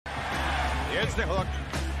Here's the hook.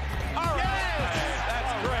 All right.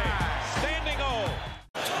 That's great. Standing O.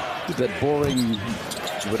 That boring,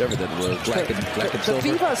 whatever that was, black and silver.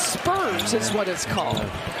 The Viva Spurs is what it's called.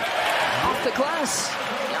 Off the glass,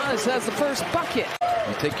 Giannis has the first bucket.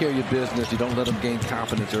 You take care of your business. You don't let them gain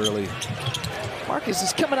confidence early. Marcus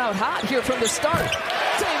is coming out hot here from the start.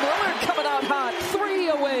 Dame Lillard coming out hot. 3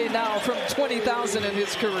 away now from 20,000 in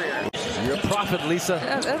his career. You're a prophet, Lisa.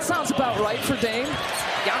 That sounds about right for Dame.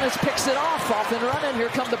 Giannis picks it off and running. Here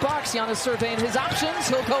come the Bucks. Giannis surveying his options.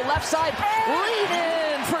 He'll go left side. Lead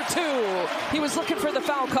in for 2. He was looking for the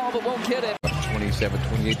foul call, but won't get it. 27,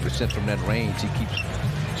 28% from that range. He keeps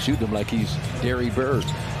shooting him like he's Derry Bird.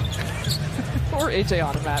 Or AJ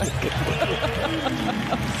Automatic.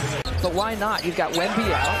 But why not? You've got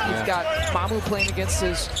Wemby out. You've got Mamu playing against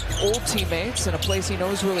his old teammates in a place he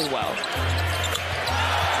knows really well.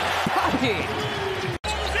 Bobby.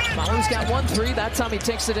 Mamu's got 1-3. That time he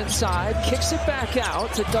takes it inside. Kicks it back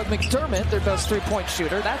out to Doug McDermott, their best three-point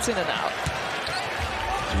shooter. That's in and out.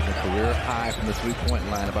 A career high from the three-point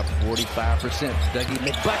line, about 45%. Dougie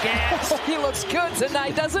McBucket. He looks good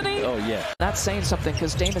tonight, doesn't he? Oh, yeah. That's saying something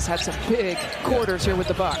because Dame has had some big quarters here with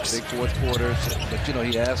the Bucks. Big fourth quarters. But, you know,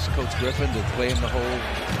 he asked Coach Griffin to play him the whole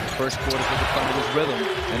first quarter to find his rhythm,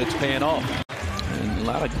 and it's paying off. And a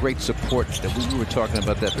lot of great support that we were talking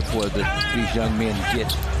about that before that these young men get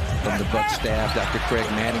from the Bucs staff, Dr. Craig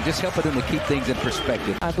Manning, just helping them to keep things in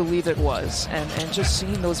perspective. I believe it was. And just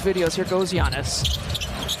seeing those videos, here goes Giannis.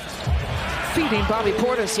 Feeding Bobby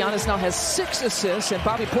Portis. Giannis now has 6 assists, and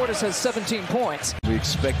Bobby Portis has 17 points. We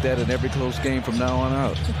expect that in every close game from now on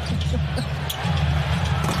out.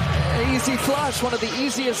 Easy flush, one of the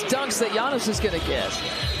easiest dunks that Giannis is going to get.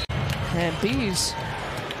 And Bees,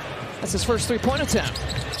 that's his first three-point attempt.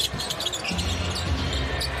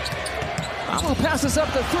 Mamu passes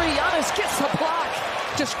up the 3. Giannis gets the block.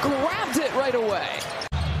 Just grabbed it right away.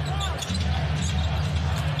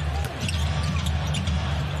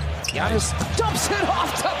 Giannis dumps it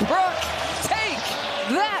off to Brook. Take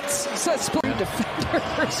that, says Spurs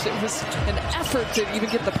defenders. It was an effort to even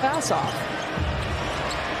get the pass off.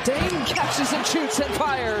 Dame catches and shoots and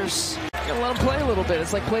fires. Gonna let him play a little bit.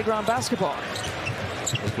 It's like playground basketball.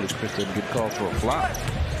 Hopefully Chris doesn't get called for a flop.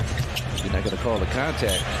 You're not gonna call the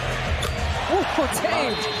contact. Oh,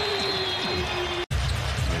 Dame.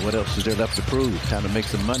 What else is there left to prove? Time to make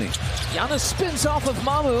some money. Giannis spins off of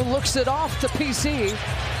Mamu, looks it off to PC.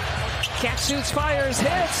 Cat shoots, fires,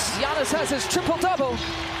 hits. Giannis has his triple-double.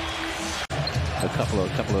 A couple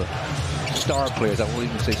of star players. I won't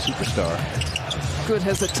even say superstar. Good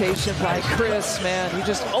hesitation by Chris, man. He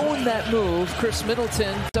just owned that move. Chris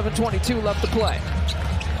Middleton, 7:22 left to play.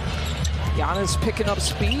 Giannis picking up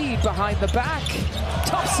speed behind the back.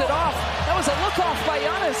 Tops it off. That was a look-off by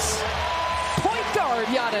Giannis. Point guard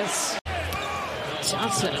Giannis.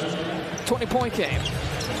 Johnson, 20-point game.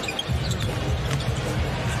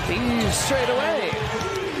 He's straight away.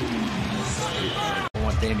 I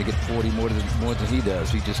want Dame to get 40 more than he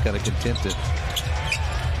does. He just got to content to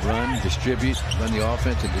run, distribute, run the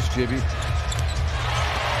offense and distribute.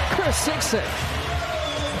 Chris sinks it.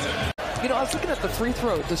 You know, I was looking at the free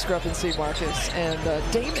throw discrepancy, Marcus, and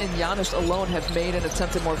Dame and Giannis alone have made and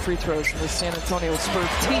attempted more free throws than the San Antonio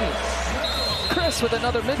Spurs team. Chris with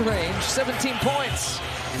another mid-range, 17 points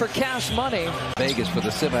for cash money. Vegas for the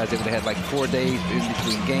semis, they would have had like 4 days in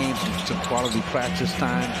between games and some quality practice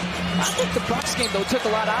time. I think the Bucks game, though, took a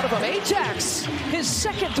lot out of him. Ajax, his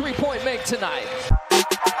second three-point make tonight.